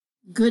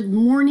Good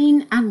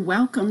morning and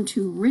welcome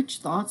to Rich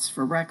Thoughts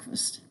for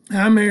Breakfast.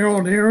 I'm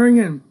Harold Herring,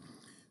 and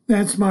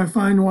that's my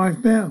fine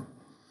wife, Bev.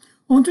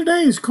 On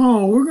today's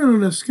call, we're going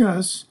to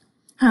discuss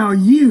how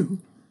you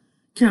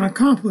can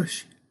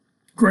accomplish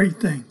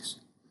great things.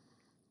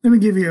 Let me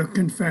give you a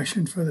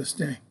confession for this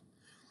day.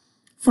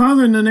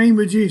 Father, in the name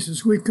of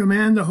Jesus, we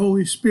command the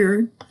Holy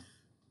Spirit,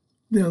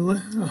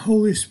 the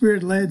Holy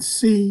Spirit-led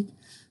seed,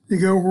 to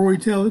go where we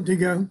tell it to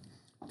go,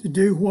 to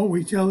do what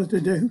we tell it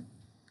to do.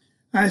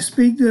 I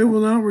speak that it will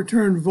not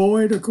return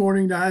void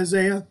according to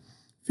Isaiah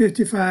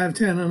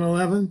 55:10 and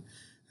 11,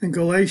 and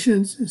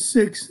Galatians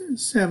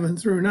 6:7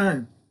 through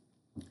 9.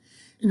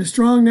 In the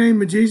strong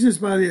name of Jesus,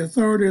 by the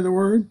authority of the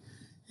word,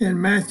 in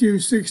Matthew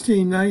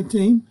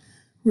 16:19,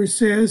 which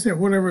says that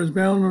whatever is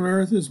bound on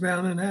earth is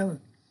bound in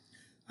heaven.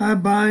 I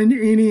bind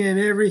any and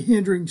every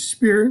hindering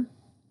spirit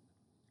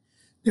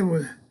that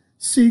will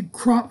seek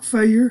crop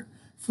failure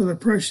for the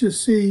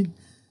precious seed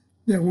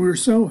that we're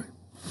sowing.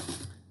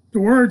 The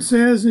word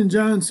says in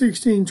John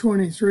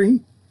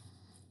 16:23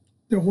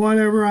 that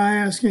whatever I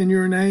ask in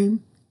your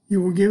name, you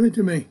will give it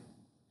to me.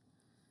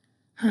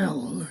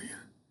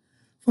 Hallelujah.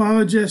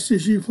 Father, just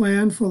as you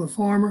planned for the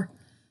farmer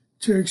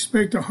to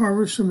expect a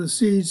harvest from the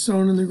seed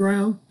sown in the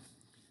ground,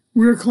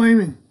 we're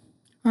claiming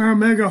our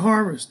mega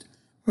harvest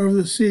over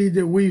the seed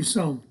that we've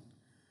sown.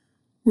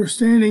 We're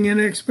standing in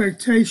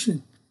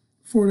expectation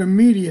for an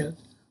immediate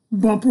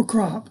bumper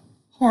crop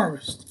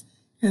harvest.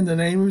 In the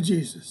name of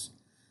Jesus,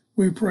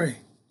 we pray.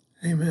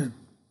 Amen.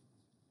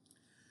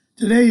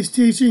 Today's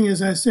teaching,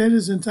 as I said,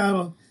 is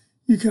entitled,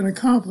 You Can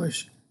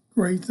Accomplish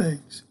Great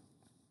Things.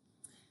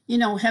 You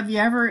know, have you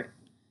ever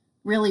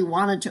really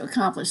wanted to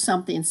accomplish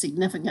something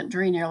significant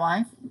during your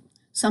life?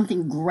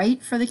 Something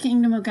great for the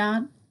kingdom of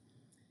God?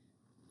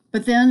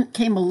 But then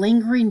came a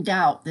lingering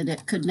doubt that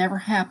it could never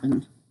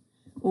happen,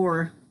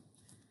 or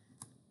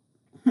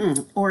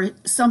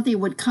something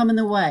would come in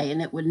the way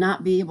and it would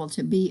not be able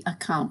to be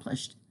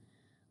accomplished.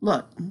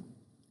 Look,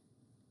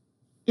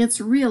 it's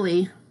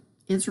really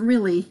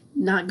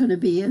not going to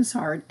be as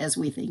hard as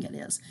we think it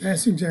is.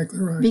 That's exactly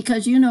right.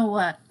 Because you know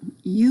what?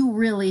 You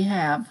really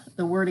have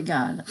the Word of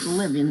God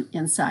living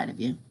inside of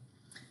you.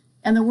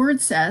 And the Word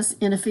says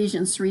in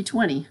Ephesians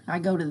 3:20, I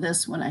go to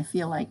this when I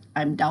feel like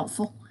I'm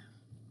doubtful.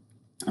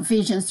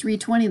 Ephesians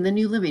 3:20, the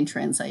New Living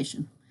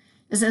Translation.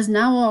 It says,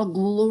 Now all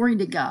glory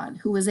to God,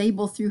 who is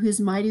able through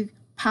his mighty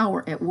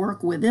power at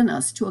work within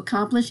us to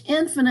accomplish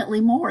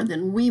infinitely more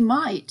than we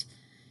might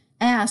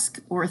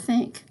ask or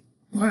think.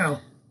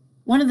 Wow.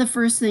 One of the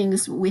first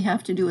things we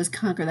have to do is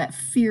conquer that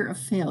fear of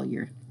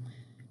failure.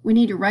 We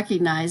need to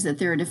recognize that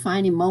there are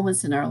defining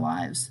moments in our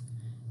lives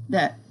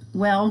that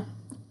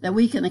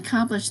we can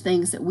accomplish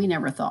things that we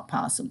never thought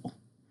possible.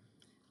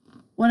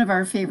 One of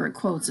our favorite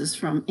quotes is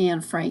from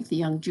Anne Frank, the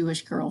young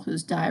Jewish girl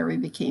whose diary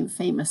became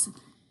famous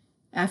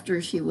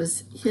after she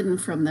was hidden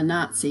from the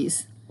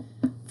Nazis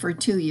for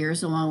 2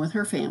 years along with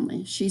her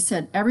family. She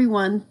said,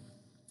 everyone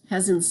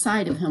has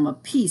inside of him a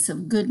piece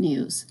of good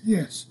news.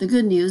 Yes. The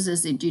good news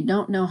is that you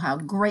don't know how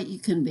great you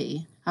can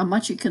be, how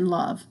much you can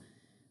love,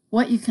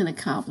 what you can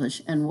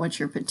accomplish, and what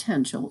your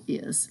potential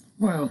is.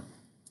 Wow.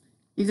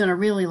 You're going to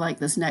really like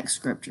this next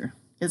scripture.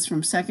 It's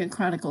from 2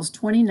 Chronicles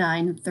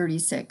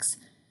 29:36.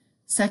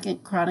 2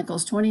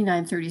 Chronicles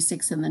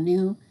 29:36 in the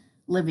New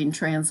Living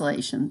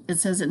Translation. It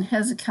says, in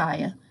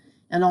Hezekiah,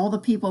 and all the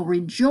people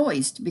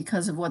rejoiced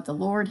because of what the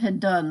Lord had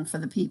done for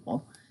the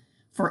people,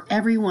 for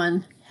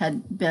everything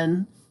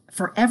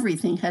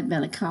had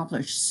been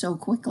accomplished so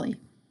quickly.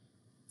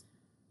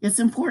 It's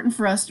important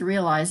for us to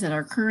realize that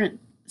our current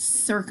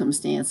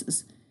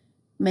circumstances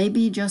may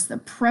be just the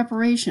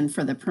preparation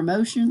for the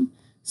promotion,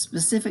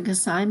 specific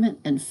assignment,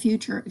 and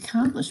future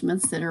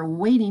accomplishments that are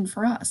waiting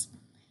for us.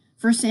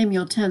 1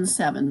 Samuel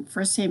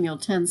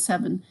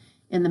 10:7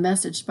 in the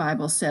Message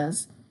Bible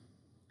says,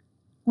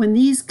 when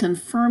these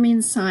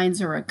confirming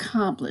signs are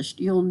accomplished,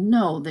 you'll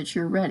know that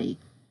you're ready.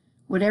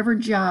 Whatever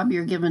job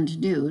you're given to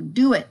do,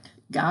 do it.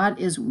 God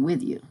is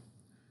with you.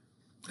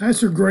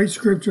 That's a great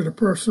scripture to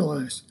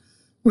personalize.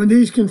 When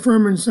these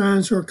confirming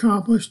signs are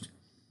accomplished,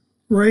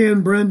 Ray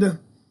and Brenda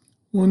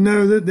will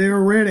know that they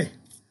are ready.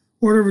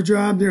 Whatever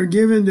job they're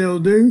given, they'll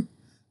do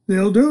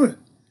it.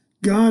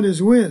 God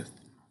is with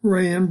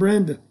Ray and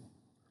Brenda.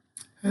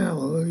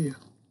 Hallelujah.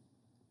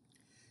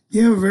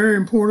 You have a very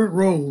important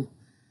role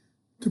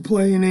to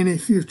play in any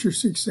future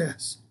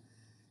success.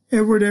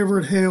 Edward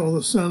Everett Hale,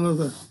 the son of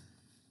the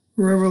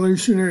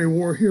Revolutionary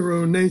War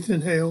hero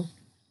Nathan Hale,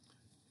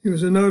 he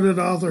was a noted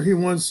author. He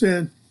once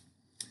said,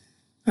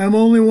 I'm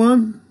only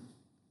one,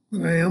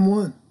 but I am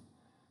one.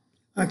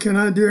 I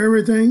cannot do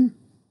everything,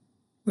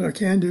 but I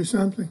can do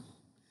something.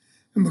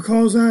 And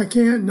because I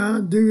can't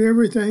not do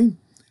everything,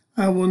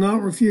 I will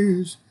not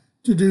refuse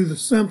to do the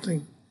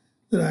something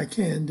that I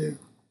can do.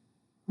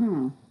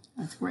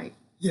 That's great.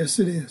 Yes,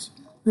 it is.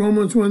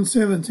 Romans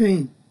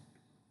 1:17,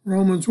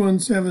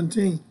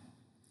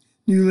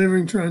 New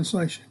Living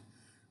Translation,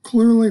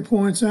 clearly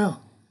points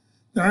out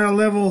that our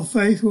level of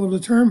faith will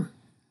determine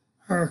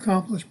our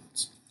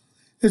accomplishments.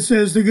 It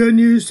says the good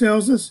news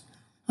tells us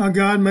how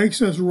God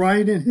makes us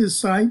right in his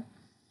sight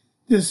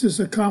This is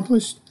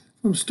accomplished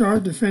from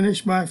start to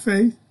finish by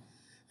faith.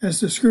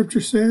 As the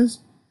scripture says,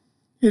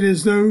 it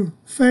is through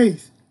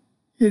faith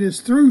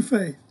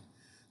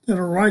that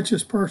a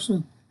righteous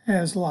person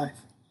has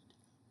life.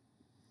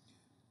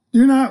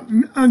 Do not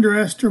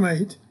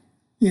underestimate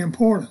the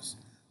importance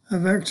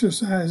of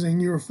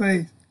exercising your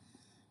faith,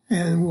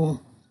 and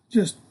will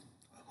just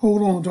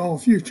hold on to all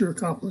future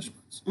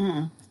accomplishments.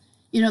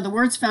 You know, the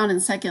words found in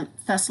 2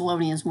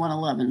 Thessalonians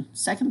 1:11,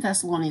 2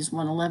 Thessalonians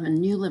 1:11,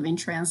 New Living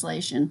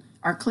Translation,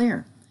 are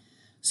clear.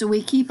 So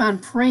we keep on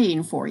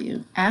praying for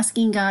you,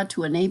 asking God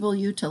to enable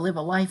you to live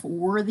a life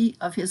worthy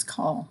of his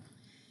call.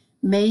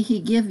 May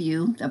he give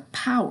you the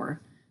power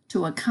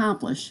to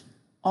accomplish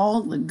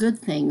all the good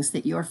things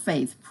that your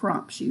faith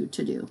prompts you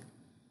to do.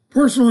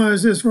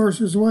 Personalize this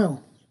verse as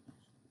well.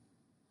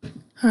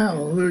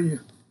 Hallelujah.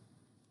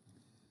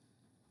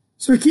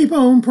 So keep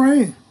on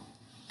praying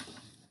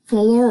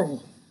for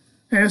Laurel,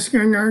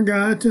 asking our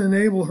God to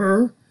enable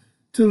her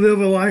to live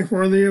a life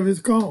worthy of his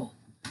call.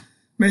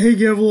 May he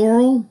give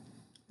Laurel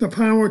the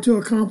power to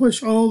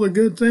accomplish all the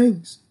good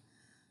things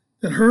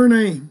that her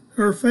name,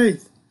 her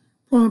faith,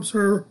 prompts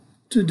her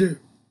to do.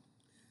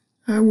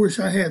 I wish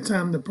I had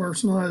time to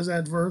personalize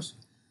that verse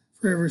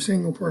for every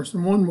single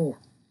person. One more.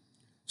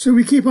 So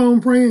we keep on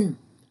praying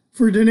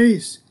for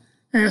Denise,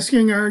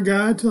 asking our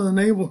God to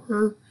enable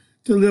her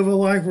to live a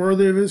life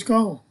worthy of his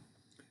call.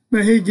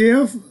 May he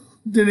give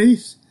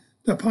Denise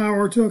the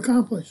power to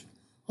accomplish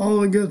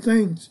all the good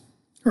things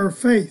her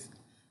faith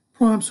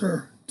prompts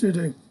her to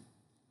do.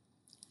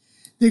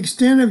 The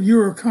extent of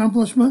your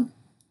accomplishment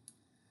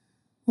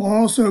will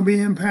also be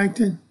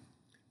impacted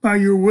by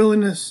your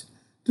willingness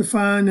to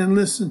find and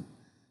listen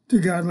to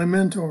godly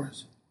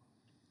mentors.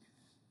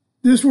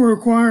 This will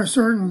require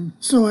certain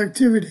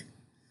selectivity.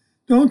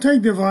 Don't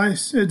take the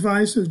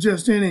advice of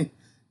just any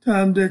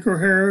Tom, Dick, or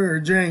Harry, or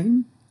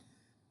Jane.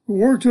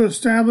 Work to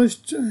establish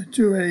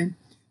to a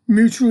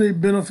mutually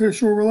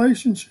beneficial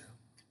relationship.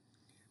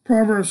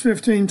 Proverbs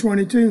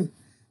 15:22,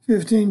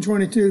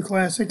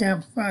 Classic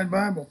Amplified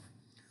Bible.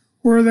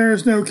 Where there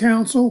is no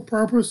counsel,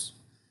 purposes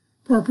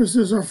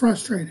are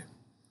frustrated,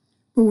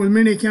 but with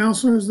many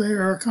counselors they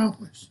are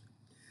accomplished.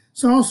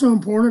 It's also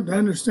important to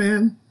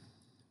understand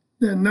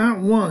that I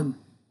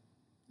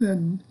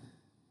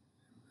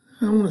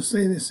want to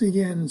say this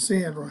again and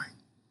say it right.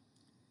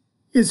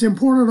 It's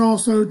important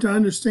also to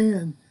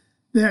understand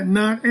that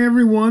not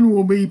everyone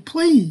will be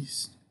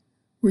pleased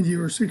with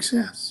your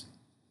success.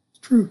 It's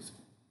truth.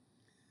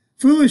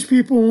 Foolish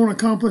people won't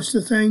accomplish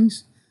the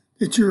things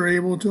that you're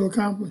able to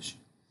accomplish.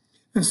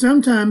 And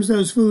sometimes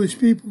those foolish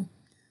people,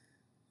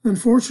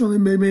 unfortunately,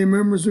 may be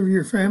members of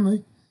your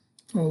family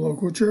or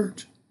local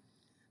church.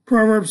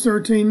 Proverbs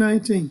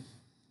 13:19.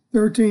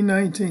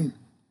 The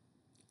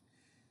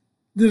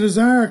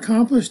desire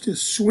accomplished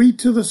is sweet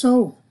to the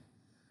soul,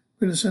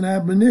 but it's an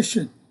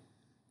admonition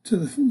to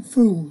the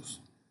fools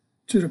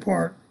to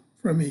depart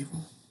from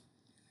evil.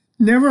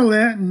 Never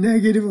let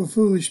negative or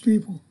foolish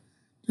people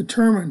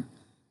determine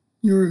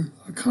your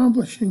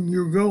accomplishing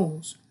your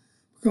goals,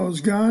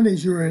 because God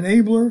is your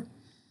enabler,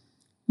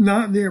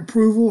 not the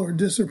approval or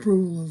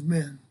disapproval of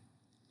men.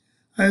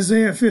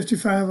 Isaiah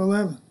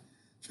 55:11,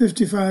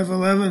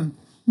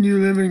 New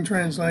Living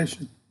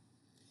Translation.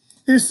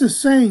 It is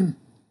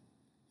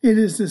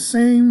the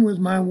same with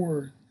my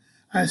word.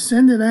 I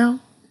send it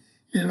out,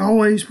 and it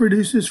always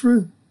produces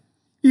fruit.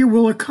 It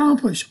will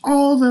accomplish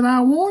all that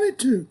I want it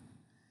to,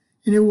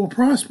 and it will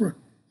prosper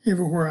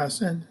everywhere I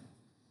send it.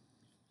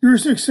 Your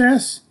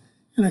success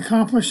in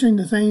accomplishing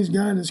the things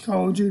God has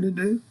called you to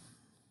do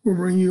will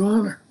bring you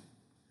honor.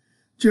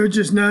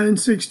 Judges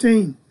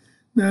 9:16,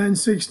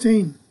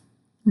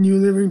 New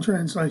Living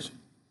Translation.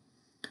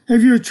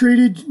 Have you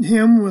treated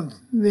him with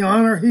the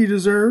honor he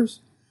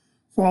deserves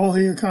for all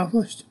he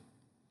accomplished?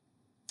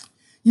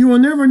 You will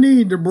never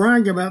need to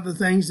brag about the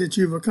things that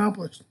you've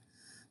accomplished,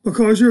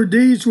 because your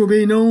deeds will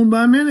be known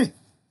by many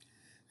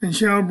and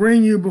shall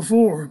bring you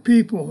before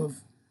people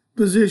of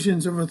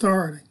positions of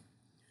authority.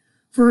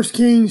 1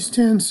 Kings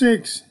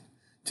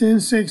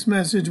 10:6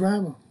 Message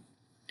Bible.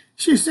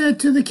 She said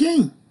to the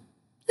king,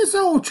 "It's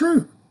all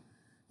true.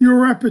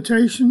 Your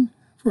reputation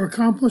for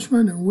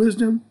accomplishment and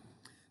wisdom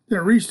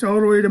that reached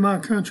all the way to my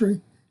country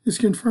is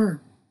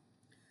confirmed.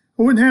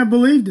 I wouldn't have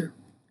believed it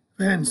if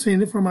I hadn't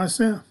seen it for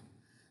myself.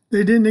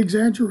 They didn't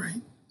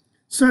exaggerate.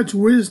 Such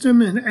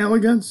wisdom and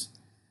elegance,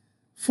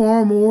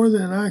 far more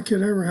than I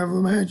could ever have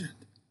imagined.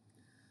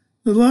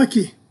 The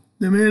lucky,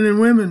 the men and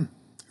women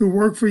who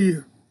work for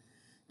you,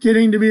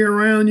 getting to be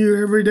around you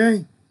every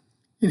day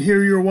and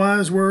hear your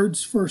wise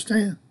words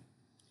firsthand.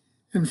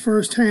 And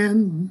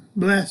firsthand,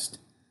 blessed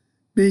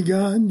be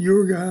God,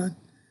 your God,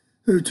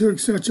 who took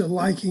such a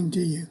liking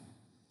to you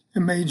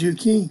and made you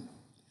king.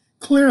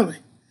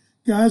 Clearly,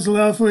 God's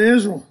love for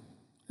Israel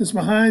is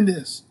behind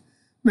this,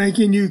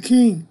 making you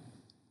king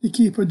to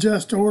keep a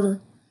just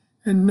order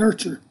and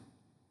nurture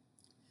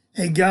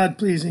a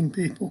God-pleasing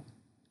people.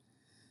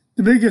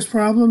 The biggest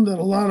problem that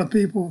a lot of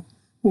people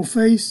will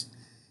face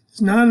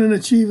is not in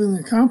achieving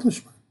the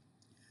accomplishment,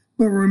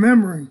 but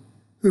remembering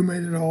who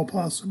made it all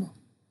possible.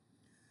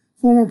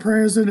 Former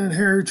President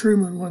Harry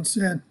Truman once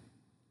said,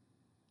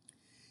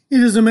 "It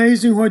is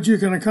amazing what you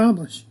can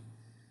accomplish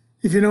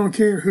if you don't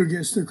care who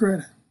gets the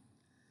credit."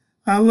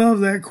 I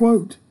love that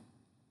quote.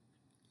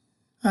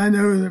 I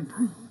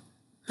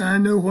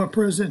know what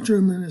President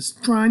Truman is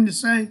trying to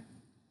say,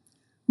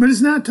 but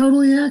it's not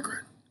totally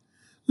accurate.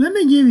 Let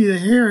me give you the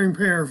Herring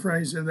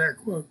paraphrase of that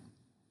quote.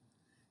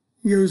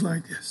 It goes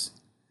like this: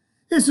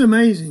 "It's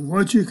amazing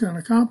what you can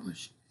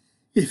accomplish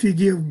if you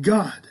give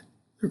God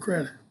the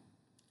credit."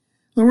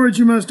 In other words,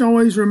 you must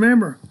always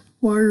remember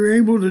why you're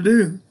able to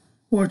do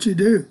what you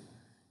do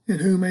and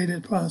who made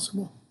it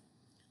possible.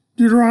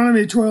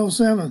 Deuteronomy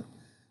 12:7,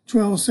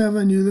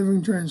 12:7, New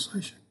Living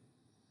Translation.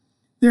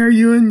 "There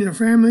you and your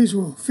families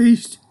will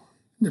feast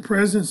in the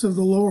presence of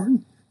the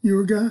Lord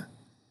your God,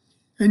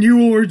 and you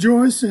will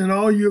rejoice in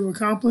all you have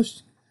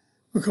accomplished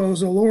because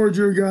the Lord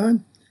your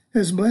God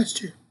has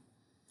blessed you."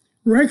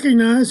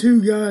 Recognize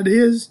who God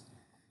is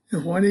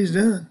and what he's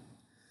done.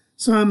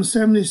 Psalm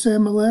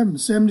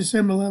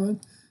 77:11,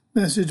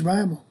 Message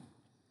Bible.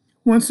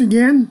 Once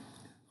again,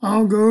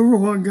 I'll go over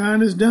what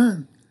God has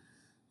done.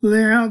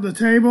 Lay out the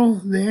table,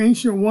 the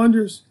ancient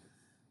wonders.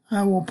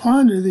 I will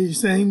ponder these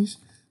things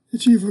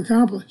that you've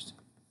accomplished.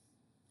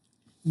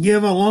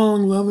 Give a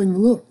long, loving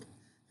look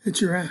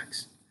at your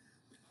acts.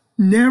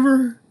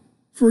 Never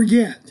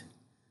forget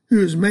who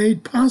has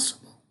made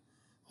possible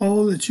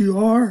all that you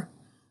are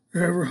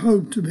or ever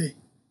hope to be.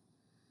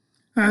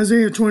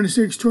 Isaiah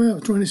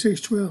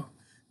 26:12,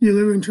 New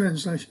Living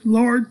Translation.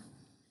 "Lord,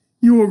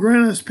 you will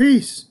grant us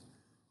peace.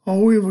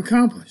 All we have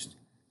accomplished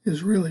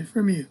is really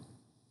from you."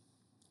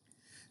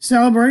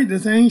 Celebrate the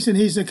things that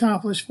he's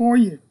accomplished for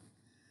you.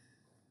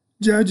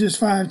 Judges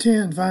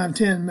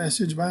 5:10,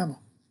 Message Bible.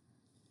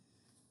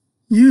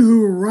 "You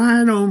who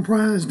ride on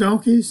prize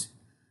donkeys,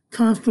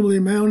 comfortably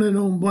mounted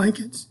on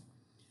blankets,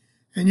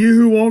 and you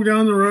who walk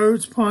down the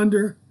roads,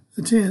 ponder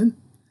the 10.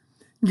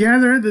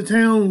 Gather at the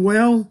town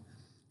well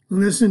and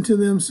listen to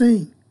them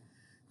sing,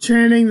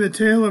 chanting the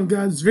tale of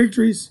God's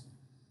victories,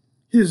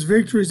 his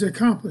victories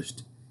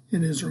accomplished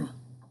in Israel."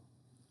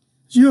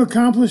 As you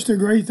accomplish the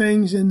great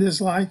things in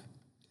this life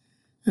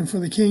and for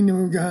the kingdom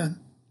of God,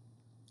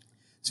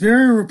 it's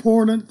very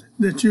important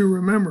that you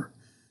remember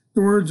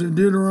the words of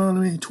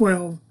Deuteronomy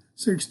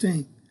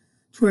 12:16,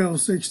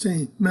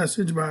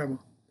 Message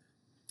Bible.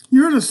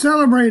 You're to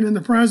celebrate in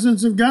the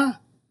presence of God,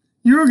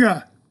 your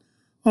God,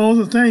 all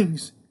the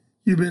things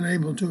you've been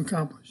able to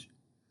accomplish.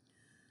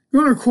 I'm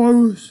going to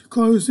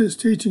close this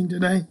teaching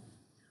today.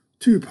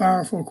 Two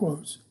powerful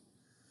quotes.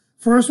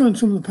 First one's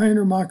from the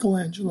painter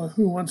Michelangelo,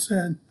 who once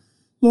said,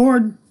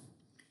 "Lord,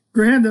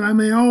 grant that I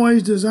may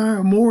always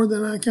desire more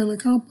than I can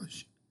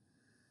accomplish."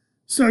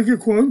 Second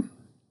quote,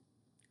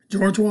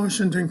 George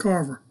Washington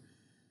Carver,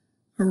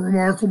 a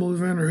remarkable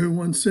inventor, who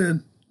once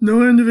said,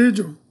 "No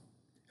individual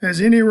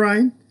has any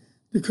right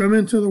to come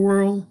into the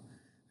world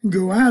and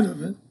go out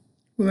of it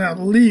without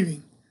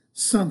leaving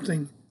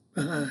something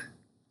behind."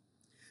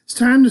 It's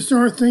time to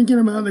start thinking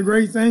about the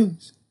great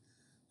things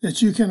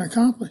that you can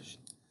accomplish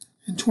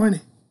in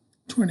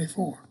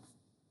 2024.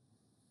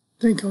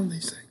 Think on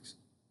these things.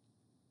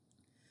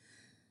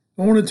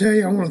 I want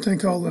to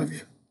thank all of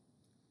you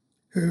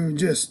who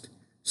just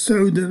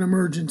sowed an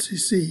emergency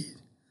seed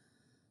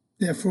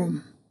that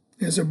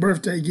as a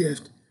birthday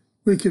gift,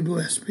 we could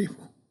bless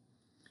people.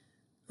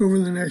 Over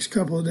the next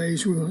couple of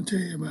days, we're going to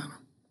tell you about them.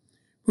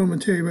 I'm going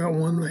to tell you about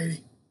one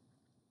lady.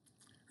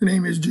 Her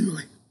name is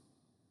Julie.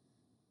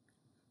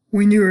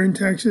 We knew her in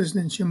Texas,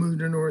 then she moved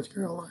to North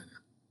Carolina.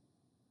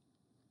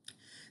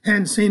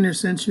 Hadn't seen her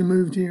since she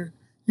moved here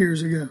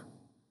years ago.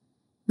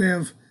 They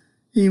have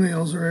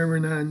emails her every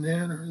now and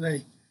then, or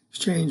they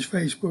exchange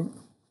Facebook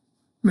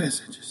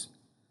messages.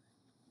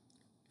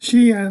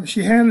 She had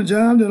a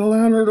job that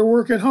allowed her to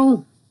work at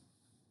home,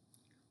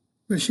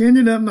 but she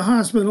ended up in the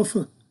hospital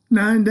for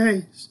 9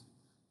 days.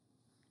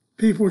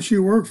 People she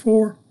worked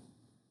for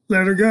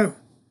let her go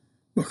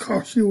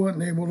because she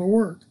wasn't able to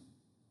work.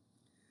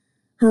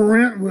 Her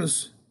rent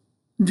was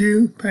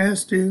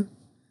past due.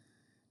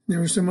 There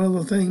were some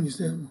other things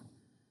that were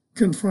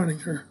confronting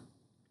her.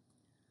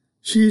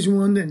 She's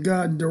one that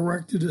God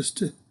directed us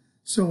to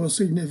sow a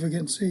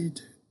significant seed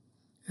to,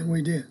 and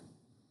we did.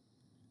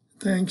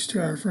 Thanks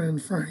to our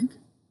friend Frank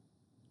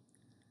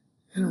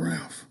and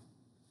Ralph,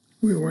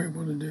 we were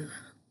able to do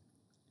that.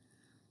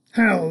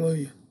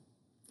 Hallelujah.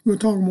 We'll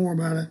talk more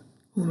about it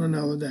on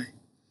another day.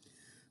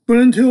 But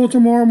until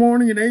tomorrow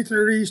morning at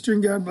 8:30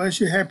 Eastern, God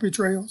bless you. Happy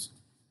trails.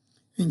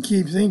 And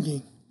keep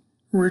thinking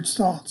rich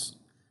thoughts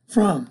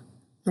from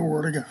the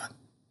Word of God.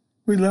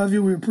 We love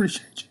you. We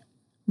appreciate you.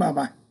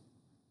 Bye-bye.